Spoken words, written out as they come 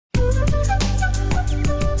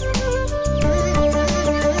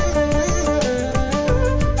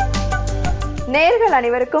நேயர்கள்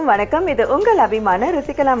அனைவருக்கும் வணக்கம். இது உங்கள் அபிமான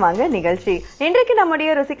ருசிக்கலாம் வாங்க நிகழ்ச்சி. இன்றைக்கு நம்முடைய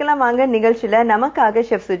ருசிக்கலாம் வாங்க நிகழ்ச்சியில நமக்காக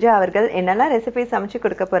ஷெஃப் சுஜா அவர்கள் என்னெல்லாம் ரெசிபி சமைச்சு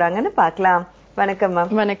கொடுக்க போறாங்கன்னு பார்க்கலாம். வணக்கம்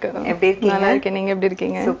மேம். வணக்கம். எப்படி இருக்கீங்க? நல்லா இருக்கேன். நீங்க எப்படி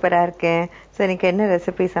இருக்கீங்க? சூப்பரா இருக்கேன். சோ இன்னைக்கு என்ன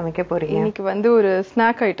ரெசிபி சமைக்க போறீங்க? இன்னைக்கு ஒரு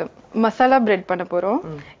ஸ்நாக் ஐட்டம் மசாலா பிரெட் பண்ண போறோம்.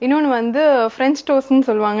 இன்னொன்னு பிரெஞ்ச் டோஸ்ட்னு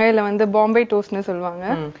சொல்லுவாங்க, இல்ல பாம்பே டோஸ்ட்னு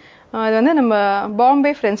சொல்லுவாங்க. அது நம்ம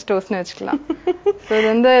பாம்பே பிரெஞ்ச் டோஸ்ட்னு வச்சுக்கலாம்.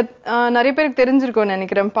 இது நிறைய பேருக்கு தெரிஞ்சிருக்கும்னு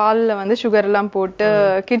நினைக்கிறேன். பால்ல சுகர் எல்லாம் போட்டு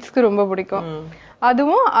கிட்ஸ்க்கு ரொம்ப பிடிக்கும்.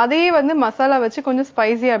 அதுவும் அதே மசாலா வச்சு கொஞ்சம்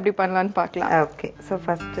ஸ்பைசியா அப்படி பண்ணலாம்னு பார்க்கலாம். ஓகே.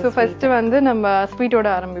 சோ ஃபர்ஸ்ட் நம்ம ஸ்வீட்டோட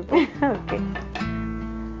ஆரம்பிப்போம். ஓகே.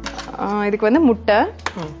 இதுக்கு முட்டை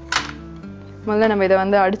முதல்ல நம்ம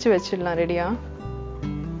இதை அடிச்சு வச்சிடலாம் ரெடியா.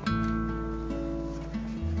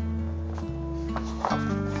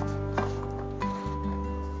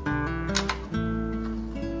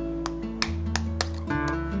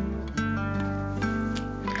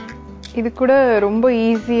 இது கூட ரொம்ப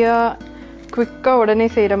ஈஸியா குவிக்கா உடனே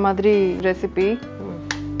செய்யற மாதிரி ரெசிபி.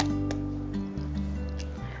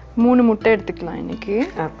 3 முட்டை எடுத்துக்கலாம் இன்னைக்கு.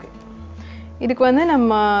 இதுக்கு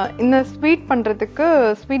நம்ம இந்த ஸ்வீட் பண்றதுக்கு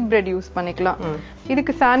ஸ்வீட் பிரெட் யூஸ் பண்ணிக்கலாம்.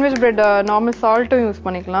 இதுக்கு சாண்ட்விச் பிரெட் நார்மல் சால்ட்டும் யூஸ்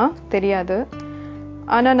பண்ணிக்கலாம், தெரியாது.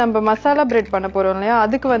 ஆனா நம்ம மசாலா பிரெட் பண்ண போறோம் இல்லையா,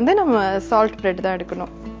 அதுக்கு நம்ம சால்ட் பிரெட் தான்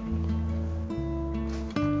எடுக்கணும்.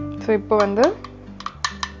 ஸோ இப்போ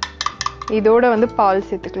இதோட பால்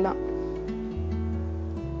சேர்த்துக்கலாம்.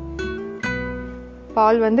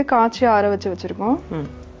 பால் காய்ச்சி ஆற வச்சு வச்சிருக்கோம்.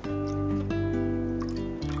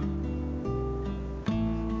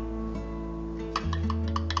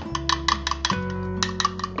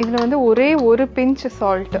 இதுல ஒரே ஒரு பிஞ்ச்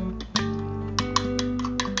சால்ட்.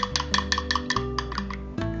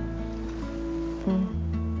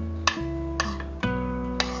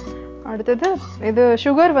 அடுத்தது இது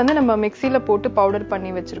சுகர் நம்ம மிக்சியில போட்டு பவுடர்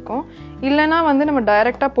பண்ணி வச்சிருக்கோம். இல்லைன்னா நம்ம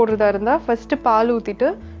டைரக்டா போடுறதா இருந்தா ஃபர்ஸ்ட் பால் ஊத்திட்டு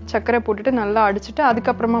சர்க்கரை போட்டுட்டு நல்லா அடிச்சுட்டு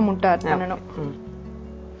அதுக்கப்புறமா முட்டை ஆட் பண்ணணும்.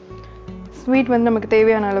 ஸ்வீட் நமக்கு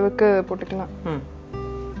தேவையான அளவுக்கு போட்டுக்கலாம்.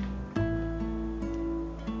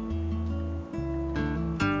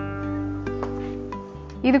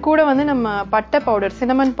 இது கூட நம்ம பட்டை பவுடர்,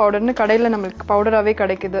 சினமன் பவுடர்னு கடையில நம்மளுக்கு பவுடராவே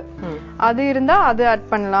கிடைக்குது. அது இருந்தா அது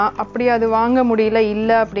ஆட் பண்ணலாம். அப்படி அது வாங்க முடியல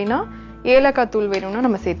இல்ல அப்படின்னா ஏலக்காய் தூள் வேணும்னா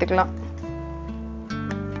நம்ம சேர்த்துக்கலாம்.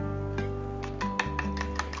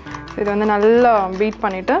 இது நல்லா பீட்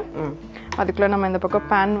பண்ணிட்டு அதுக்குள்ள நம்ம இந்த பக்கம்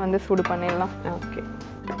பேன் சூடு பண்ணிடலாம். ஓகே.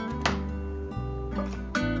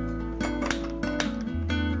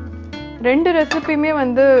 ரெண்டு ரெசிபியுமே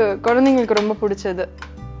குழந்தைங்களுக்கு ரொம்ப பிடிச்சது.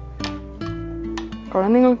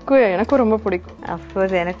 குழந்தைங்களுக்கு எனக்கும் ரொம்ப பிடிக்கும்.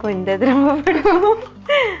 அஃப்கோர்ஸ் எனக்கும் இந்த இது ரொம்ப பிடிக்கும்.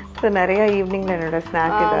 ஸோ நிறைய ஈவினிங்ல என்னோட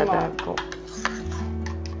ஸ்நாக் இதாக இருக்கும்.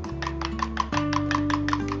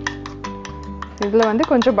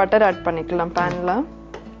 இதுல கொஞ்சம் பட்டர் ஆட் பண்ணிக்கலாம் பேன்ல.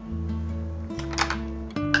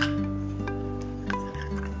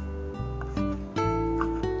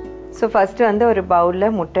 ஸோ ஃபர்ஸ்ட் ஒரு பவுல்ல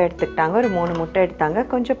முட்டை எடுத்துக்கிட்டாங்க. ஒரு 3 முட்டை எடுத்தாங்க.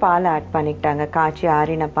 கொஞ்சம் பால் ஆட் பண்ணிக்கிட்டாங்க, காய்ச்சி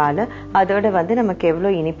ஆறின பால். அதோட நமக்கு எவ்வளோ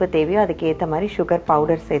இனிப்பு தேவையோ அதுக்கு ஏற்ற மாதிரி சுகர்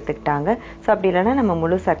பவுடர் சேர்த்துக்கிட்டாங்க. ஸோ அப்படி இல்லைன்னா நம்ம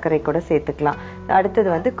முழு சர்க்கரை கூட சேர்த்துக்கலாம்.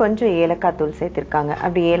 அடுத்தது கொஞ்சம் ஏலக்காய் தூள் சேர்த்துருக்காங்க.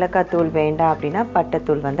 அப்படி ஏலக்காய் தூள் வேண்டாம் அப்படின்னா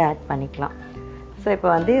பட்டைத்தூள் ஆட் பண்ணிக்கலாம். ஸோ இப்போ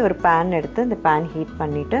ஒரு பேன் எடுத்து அந்த பேன் ஹீட்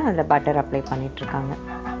பண்ணிட்டு அதில் பட்டர் அப்ளை பண்ணிட்டு இருக்காங்க.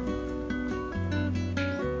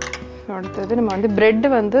 அடுத்தது நம்ம பிரெட்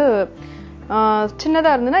சின்னதா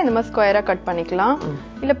இருந்ததுன்னா இந்த மாதிரி ஸ்கொயரா கட் பண்ணிக்கலாம்.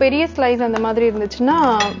 இல்ல பெரிய ஸ்லைஸ் அந்த மாதிரி இருந்துச்சுன்னா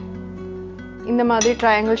இந்த மாதிரி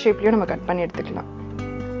ட்ரையாங்கிள் ஷேப்லயும் நம்ம கட் பண்ணி எடுத்துக்கலாம்.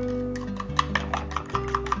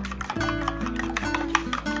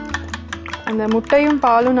 அந்த முட்டையும்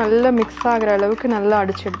பாலும் நல்லா மிக்ஸ் ஆகுற அளவுக்கு நல்லா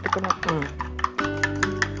அடிச்சு எடுத்துக்கணும்.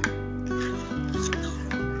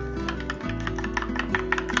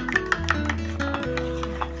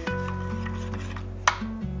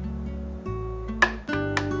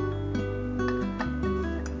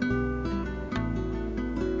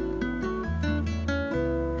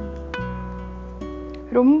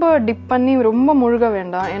 ரொம்ப டிப் பண்ணி ரொம்ப முழுக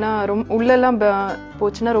வேண்டாம். ஏன்னா உள்ளெல்லாம்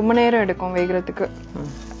போச்சுன்னா ரொம்ப நேரம் எடுக்கும் வேகிறதுக்கு.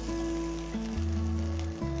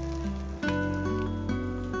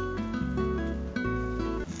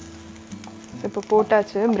 இப்போ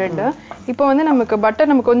போட்டாச்சு பிரெட். இப்போ நமக்கு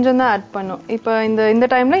பட்டர் நம்ம கொஞ்சம் தான் ஆட் பண்ணும். இப்போ இந்த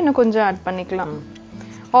டைம்ல இன்னும் கொஞ்சம் ஆட் பண்ணிக்கலாம்.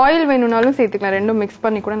 ஆயில் வேணும்னாலும் சேர்த்துக்கலாம். ரெண்டும் மிக்ஸ்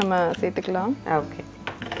பண்ணி கூட நம்ம சேர்த்துக்கலாம். ஓகே.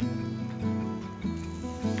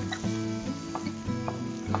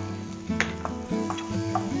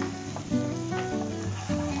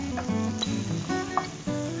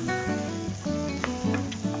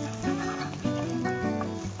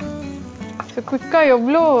 குயிக்கா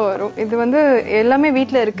எவ்வளோ இது எல்லாமே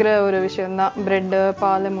வீட்ல இருக்கிற ஒரு விஷயம் தான். பிரெட்,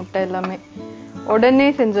 பால், முட்டை எல்லாமே உடனே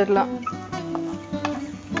செஞ்சிடலாம்.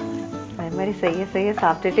 மாதிரி செய்ய செய்ய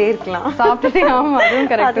சாப்பிட்டுட்டே இருக்கலாம். சாப்பிட்டுட்டே. ஆமா, அதுவும்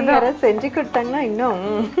கரெக்ட் தான். செஞ்சு கொடுத்தாங்கன்னா இன்னும்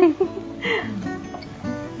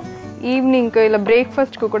ஈவினிங்க்கு இல்ல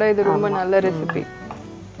பிரேக்ஃபாஸ்ட்க்கு கூட இது ரொம்ப நல்ல ரெசிபி.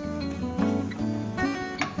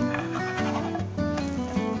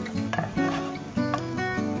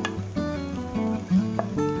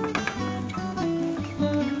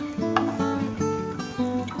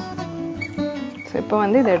 இப்போ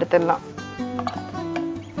வந்து இதை எடுத்துடலாம்.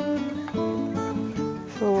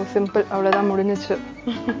 ஸோ சிம்பிள், அவ்வளோதான், முடிஞ்சிச்சு.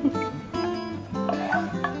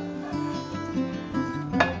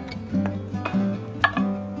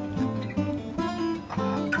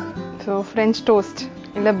 ஸோ ஃப்ரெஞ்ச் டோஸ்ட்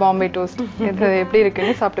இல்லை பாம்பே டோஸ்ட் இது எப்படி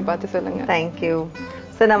இருக்குன்னு சாப்பிட்டு பார்த்து சொல்லுங்க. தேங்க்யூ.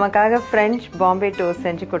 ஸோ நமக்காக ஃப்ரெஞ்ச் பாம்பே டோஸ்ட்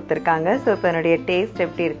செஞ்சு கொடுத்துருக்காங்க. ஸோ இப்போ என்னுடைய டேஸ்ட்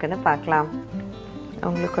எப்படி இருக்குன்னு பார்க்கலாம்.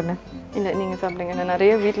 உங்களுக்கு ஒன்று இல்லை, நீங்கள் சாப்பிடுங்க. நான்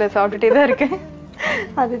நிறைய வீட்டில் சாப்பிட்டுட்டே தான் இருக்கேன்.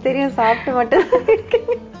 அது தெரியும், சாப்பிட்டு மட்டும்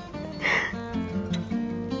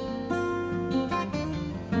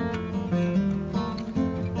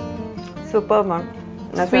சூப்பர் மேம்.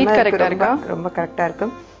 ஸ்வீட் கரெக்டா இருக்கா? ரொம்ப கரெக்டா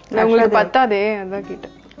இருக்கும். உங்களுக்கு பத்தாதே, அதான்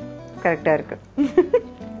கேட்டேன். கரெக்டா இருக்கு.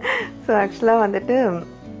 ஸோ ஆக்சுவலா வந்துட்டு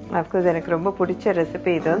அஃப்கோர்ஸ் எனக்கு ரொம்ப பிடிச்ச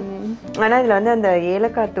ரெசிபி இது. ஆனா இதுல வந்து அந்த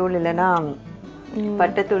ஏலக்காய் தூள் இல்லைன்னா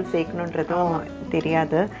பட்டைத்தூள் சேர்க்கணுன்றதும்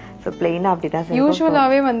தெரியாது. ஸோ பிளெயினா அப்படிதான்.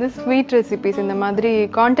 யூஸ்வலாவே வந்து ஸ்வீட் ரெசிபிஸ் இந்த மாதிரி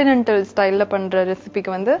கான்டினென்டல் ஸ்டைல்ல பண்ற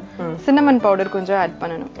ரெசிபிக்கு வந்து சின்னமன் பவுடர் கொஞ்சம் ஆட்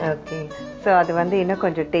பண்ணணும். ஓகே. ஸோ அது வந்து இன்னும்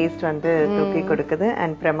கொஞ்சம் டேஸ்ட் வந்து தூக்கி கொடுக்குது.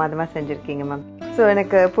 அண்ட் பிரமாதமா செஞ்சிருக்கீங்க மேம். ஸோ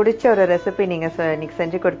எனக்கு பிடிச்ச ஒரு ரெசிபி நீங்க இன்னைக்கு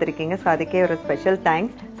செஞ்சு கொடுத்துருக்கீங்க. ஸோ அதுக்கே ஒரு ஸ்பெஷல்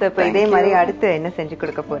தேங்க்ஸ். ஸோ இப்போ இதே மாதிரி அடுத்து என்ன செஞ்சு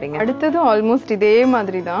கொடுக்க போறீங்க? அடுத்ததும் ஆல்மோஸ்ட் இதே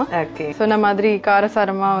மாதிரி தான். ஓகே. சொன்ன மாதிரி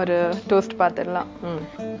காரசாரமா ஒரு டோஸ்ட் பார்த்துடலாம்.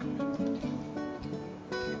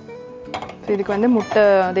 இதுக்கு வந்து முட்டை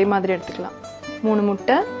அதே மாதிரி எடுத்துக்கலாம். 3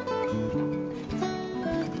 முட்டை,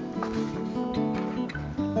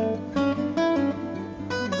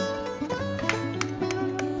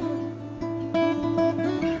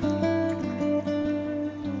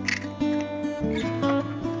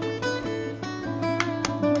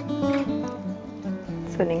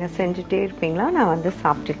 ஸோ நீங்க செஞ்சுட்டே இருப்பீங்களா? நான் வந்து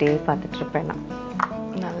சாப்பிட்டுட்டே பார்த்துட்டு இருப்பேன்.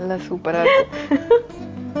 நல்ல சூப்பரா இருக்கு.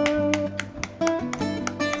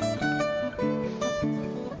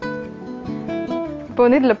 இப்போ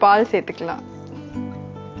வந்து இதுல பால் சேர்த்துக்கலாம்.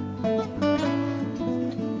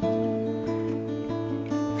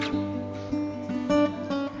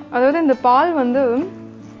 அதாவது இந்த பால் வந்து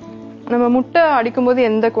நம்ம முட்டை அடிக்கும் போது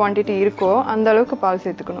எந்த குவான்டிட்டி இருக்கோ அந்த அளவுக்கு பால்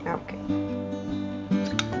சேர்த்துக்கணும். ஓகே.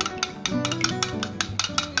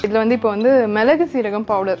 இதுல வந்து இப்போ வந்து மிளகு சீரகம்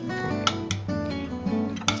பவுடர்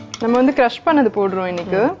நம்ம வந்து கிரஷ் பண்ணது போடுறோம்.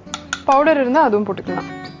 இன்னைக்கு பவுடர் இருந்தா அதுவும் போட்டுக்கலாம்.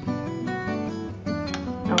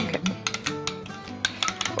 ஓகே,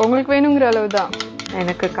 உங்களுக்கு வேணுங்கிற அளவு தான்.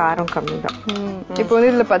 எனக்கு காரம் கம்மி தான். இப்போ வந்து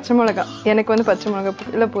இதுல பச்சை மிளகா, எனக்கு வந்து பச்சை மிளகா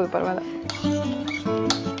இல்ல போதும், பரவாயில்ல.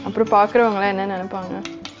 அப்புறம் பாக்குறவங்க எல்லாம் என்ன நினைப்பாங்க?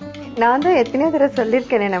 நான் தான் எத்தனையோ தடவை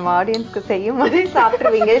சொல்லியிருக்கேன், நம்ம ஆடியன்ஸ்க்கு செய்யும் போதே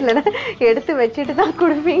சாப்பிட்டுருவீங்க, இல்லைன்னா எடுத்து வச்சுட்டு தான்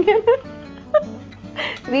கொடுப்பீங்க.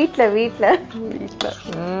 வீட்ல வீட்ல வீட்ல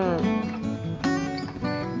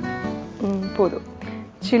போதும்.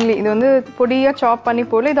 சில்லி இது வந்து பொடியா சாப் பண்ணி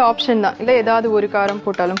போடல, இது ஆப்ஷன் தான். இல்ல ஏதாவது ஒரு காரம்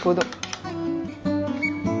போட்டாலும் போதும்.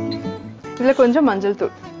 இதுல கொஞ்சம் மஞ்சள்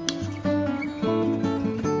தூள்,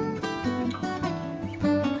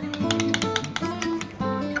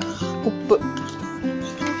 உப்பு,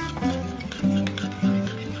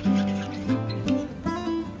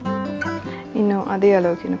 இன்னும் அதே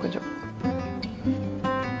அளவுக்கு இன்னும் கொஞ்சம்.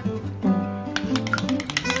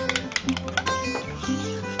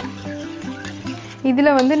 இதுல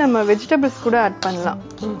வந்து நம்ம வெஜிடபிள்ஸ் கூட ஆட் பண்ணலாம்.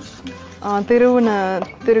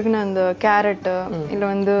 திருகுன அந்த கேரட், இல்ல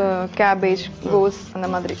வந்து கேபேஜ், கோஸ் அந்த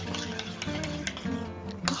மாதிரி.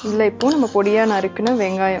 இல்ல இப்போ நம்ம பொடியா நறுக்குன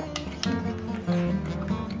வெங்காயம்.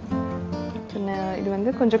 இது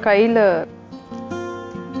வந்து கொஞ்சம் கையில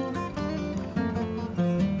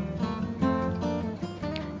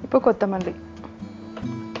இப்போ கொத்தமல்லி,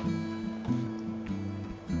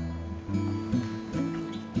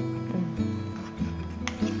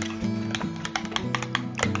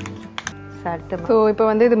 ஸோ இப்போ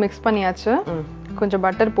வந்து இது மிக்ஸ் பண்ணியாச்சு. கொஞ்சம்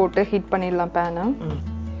பட்டர் போட்டு ஹீட் பண்ணிடலாம் பேனை.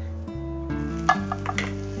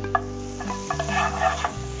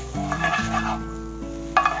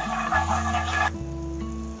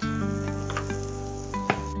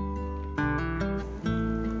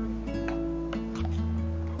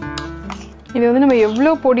 இது வந்து நம்ம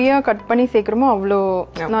எவ்வளவு பொடியா கட் பண்ணி சேர்க்கிறோமோ அவ்வளோ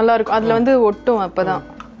நல்லா இருக்கும். அதுல வந்து ஒட்டும் அப்பதான்.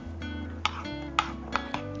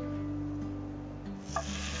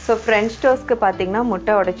 ஸோ ஸோ ஃப்ரெஞ்ச் டோஸ்ட்க்கு பார்த்தீங்கன்னா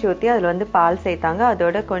முட்டை உடைச்சி ஊற்றி அதில் வந்து பால் சேர்த்தாங்க.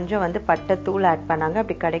 அதோட கொஞ்சம் வந்து பட்டை தூள் ஆட் பண்ணாங்க.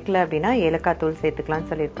 அப்படி கிடைக்கல அப்படின்னா ஏலக்காய் தூள்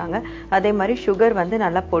சேர்த்துக்கலாம்னு சொல்லியிருக்காங்க. அதே மாதிரி சுகர் வந்து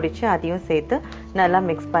நல்லா பொடிச்சு அதையும் சேர்த்து நல்லா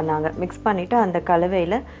மிக்ஸ் பண்ணாங்க. மிக்ஸ் பண்ணிவிட்டு அந்த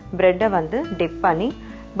கலவையில் ப்ரெட்டை வந்து டிப் பண்ணி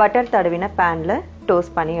பட்டர் தடவின பேனில்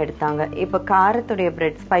டோஸ்ட் பண்ணி எடுத்தாங்க. இப்போ காரத்துடைய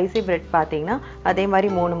பிரெட், ஸ்பைசி பிரெட் பார்த்தீங்கன்னா அதே மாதிரி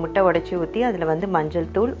 3 முட்டை உடைச்சி ஊற்றி அதில் வந்து மஞ்சள்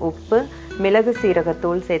தூள், உப்பு, மிளகு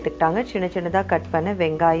சீரகத்தூள் சேர்த்துக்கிட்டாங்க. சின்ன சின்னதாக கட் பண்ண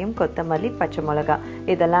வெங்காயம், கொத்தமல்லி, பச்சை மிளகா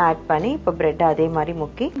இதெல்லாம் ஆட் பண்ணி இப்போ பிரெட் அதே மாதிரி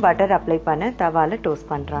முக்கி பட்டர் அப்ளை பண்ண தவால டோஸ்ட்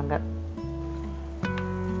பண்ணுறாங்க.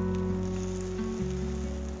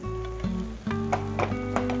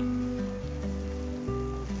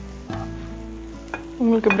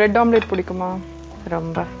 உங்களுக்கு பிரெட் ஆம்லெட் பிடிக்குமா?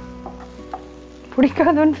 ரொம்ப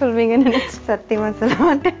பிடிக்காதுன்னு சொல்வீங்கன்னு சத்தியமா சொல்ல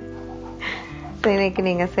மாட்டேன். இன்னைக்கு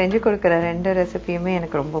நீங்க செஞ்சு கொடுக்குற 2 ரெசிபியுமே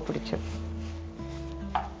எனக்கு ரொம்ப பிடிச்சது.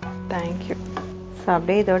 தேங்க்யூ. ஸோ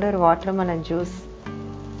அப்படியே இதோட ஒரு வாட்டர்மெலன் ஜூஸ்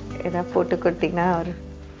ஏதாவது போட்டு கொடுத்தீங்கன்னா ஒரு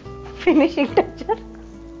ஃபினிஷிங் டச்சர்.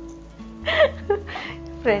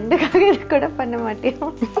 ஃப்ரெண்டுக்காக இது கூட பண்ண மாட்டேன்.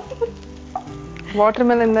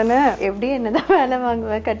 வாட்டர்மெலன் தானே, எப்படி என்னதான் வேலை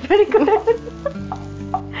வாங்குவேன், கட் பண்ணி கூட.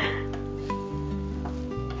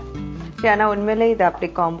 ஆனா உண்மையிலே இது அப்படி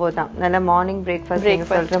காம்போ தான். நல்ல மார்னிங்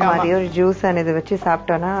பிரேக்ஃபாஸ்ட் சொல்ற மாதிரி ஒரு ஜூஸ் அண்ட் இது வச்சு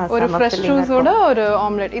சாப்பிட்டோம்னா ஒரு ஃப்ரெஷ் ஜூஸோட ஒரு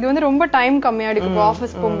ஆம்லெட். இது வந்து ரொம்ப டைம் கம்மியா எடுக்கும்.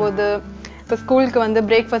 ஆஃபீஸ் போகும்போது இப்போ ஸ்கூலுக்கு வந்து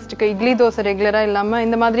பிரேக்ஃபாஸ்ட்டுக்கு இட்லி தோசை ரெகுலரா இல்லாம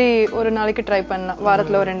இந்த மாதிரி ஒரு நாளைக்கு ட்ரை பண்ணலாம்.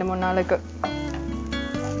 வாரத்துல ஒரு 2-3 நாளுக்கு.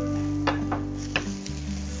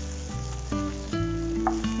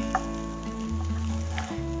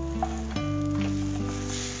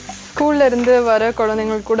 ஸ்கூல்ல இருந்து வர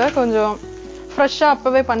குழந்தைங்களுக்கு கூட கொஞ்சம் ஃப்ரெஷ்ஷா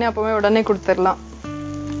அப்பவே பண்ணி அப்பவே உடனே கொடுத்துடலாம்.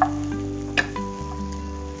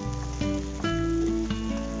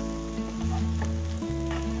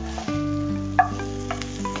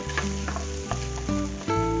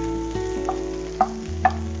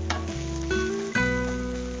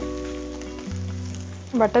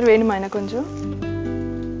 பட்டர் வேணுமா எனக்கு கொஞ்சம்?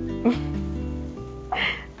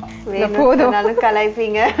 போதும்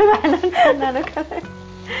கலாய்ப்பீங்க.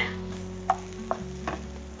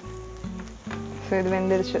 இது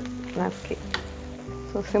வெந்துருச்சு.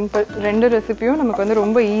 So simple. 2 ரெசிபியும் நமக்கு வந்து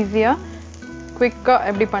ரொம்ப ஈஸியா குவிக்கா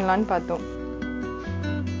எப்படி பண்ணலான்னு பார்த்தோம்.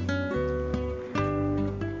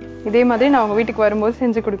 இதே மாதிரி நான் உங்க வீட்டுக்கு வரும்போது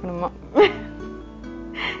செஞ்சு கொடுக்கணுமா?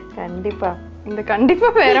 கண்டிப்பா. இந்த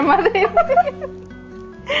கண்டிப்பா வேற மாதிரி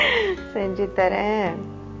செஞ்சு தரேன்.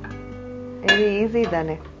 இது ஈஸி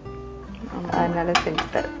தானே, அதனால செஞ்சு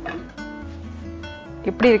தரேன்.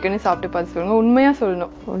 எப்படி இருக்குன்னு சாப்பிட்டு பார்த்து சொல்லுங்க. உண்மையா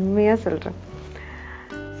சொல்லணும். உண்மையா சொல்றேன்.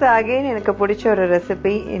 ஸோ அகெயின் எனக்கு பிடிச்ச ஒரு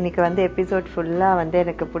ரெசிபி. இன்னைக்கு வந்து எபிசோட் ஃபுல்லாக வந்து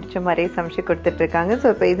எனக்கு பிடிச்ச மாதிரியே சமைச்சு கொடுத்துட்டு இருக்காங்க. ஸோ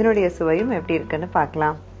இப்போ இதனுடைய சுவையும் எப்படி இருக்குன்னு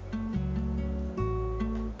பார்க்கலாம்.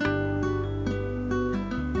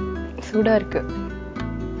 சூடா இருக்கு.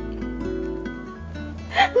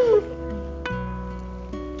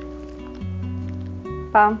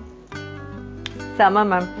 செம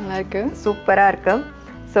மேம், நல்லா இருக்கு, சூப்பரா இருக்கு.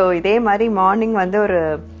 ஸோ இதே மாதிரி மார்னிங் வந்து ஒரு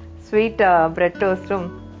ஸ்வீட் பிரெட் டோஸ்டும்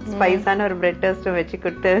ஸ்பைஸான ஒரு பிரெட் டோஸ்டும் வச்சு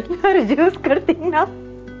கொடுத்து ஒரு ஜூஸ் கொடுத்தீங்கன்னா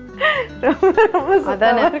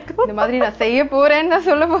இந்த மாதிரி நான் செய்ய போறேன்னு தான்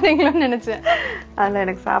சொல்ல போறீங்களோன்னு நினைச்சேன். அதுல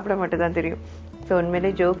எனக்கு சாப்பிட மட்டும் தான் தெரியும். ஸோ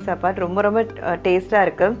உண்மையிலே ஜோக்ஸ் அப்பார்ட் ரொம்ப ரொம்ப டேஸ்டா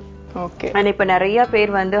இருக்கு. ஓகே. அண்ட் இப்ப நிறைய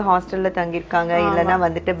பேர் வந்து ஹாஸ்டல்ல தங்கியிருக்காங்க, இல்லைன்னா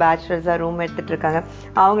வந்துட்டு பேச்சுலர்ஸா ரூம் எடுத்துட்டு இருக்காங்க.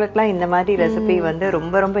 அவங்களுக்குலாம் இந்த மாதிரி ரெசிபி வந்து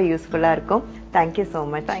ரொம்ப ரொம்ப யூஸ்ஃபுல்லா இருக்கும். Thank you so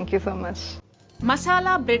much. Thank you so much.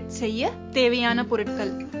 Masala bread செய்ய தேவையான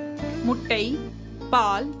பொருட்கள்: முட்டை,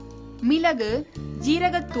 பால், மிளகு,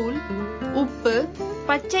 ஜீரகத்தூள், உப்பு,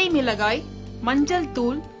 பச்சை மிளகாய், மஞ்சள்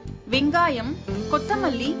தூள், வெங்காயம்,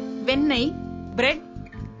 கொத்தமல்லி, வெண்ணெய், பிரெட்.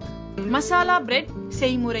 மசாலா பிரெட்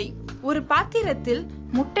செய்முறை: ஒரு பாத்திரத்தில்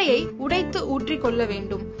முட்டையை உடைத்து ஊற்றிக் கொள்ள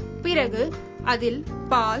வேண்டும். பிறகு அதில்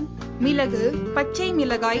பால், மிளகு, பச்சை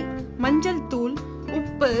மிளகாய், மஞ்சள் தூள்,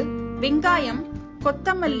 உப்பு, வெங்காயம்,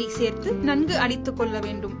 கொத்தமல்லி சேர்த்து நன்கு அடித்துக் கொள்ள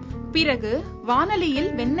வேண்டும். பிறகு வாணலியில்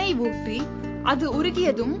வெண்ணெய் ஊற்றி அது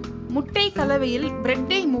உருகியதும் முட்டை கலவையில்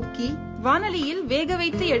பிரெட்டை முக்கி வாணலியில் வேக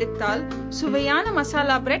வைத்து எடுத்தால் சுவையான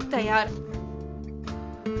மசாலா பிரெட் தயார்.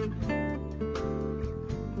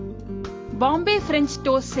 பாம்பே பிரெஞ்ச்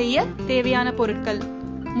டோஸ்ட் செய்ய தேவையான பொருட்கள்: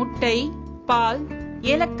 முட்டை, பால்,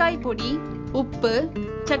 ஏலக்காய் பொடி, உப்பு,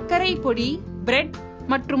 சர்க்கரை பொடி, பிரெட்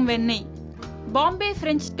மற்றும் வெண்ணெய். பாம்பே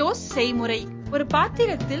பிரெஞ்ச் டோஸ்ட் செய்முறை: ஒரு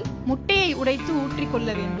பாத்திரத்தில் முட்டையை உடைத்து ஊற்றிக்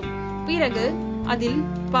கொள்ள வேண்டும். பிறகு அதில்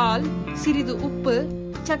பால், சிறிது உப்பு,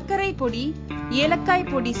 சர்க்கரை பொடி, ஏலக்காய்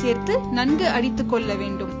பொடி சேர்த்து நன்கு அடித்துக் கொள்ள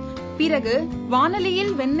வேண்டும். பிறகு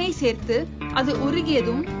வாணலியில் வெண்ணெய் சேர்த்து அது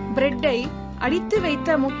உருகியதும் பிரெட்டை அடித்து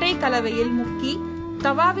வைத்த முட்டை கலவையில் முக்கி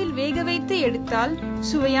தவாவில் வேக வைத்து எடுத்தால்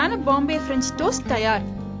சுவையான பாம்பே பிரெஞ்ச் டோஸ்ட் தயார்.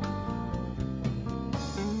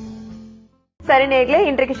 சரி நேர்களே,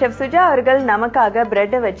 இன்றைக்கு ஷெஃப் சுஜா அவர்கள் நமக்காக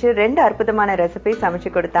பிரெட்டை வச்சு 2 அற்புதமான ரெசிபி சமைச்சு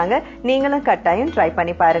கொடுத்தாங்க. நீங்களும் கட்டாயம் ட்ரை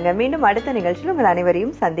பண்ணி பாருங்க. மீண்டும் அடுத்த நிகழ்ச்சியில் உங்கள்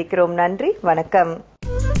அனைவரையும் சந்திக்கிறோம். நன்றி, வணக்கம்.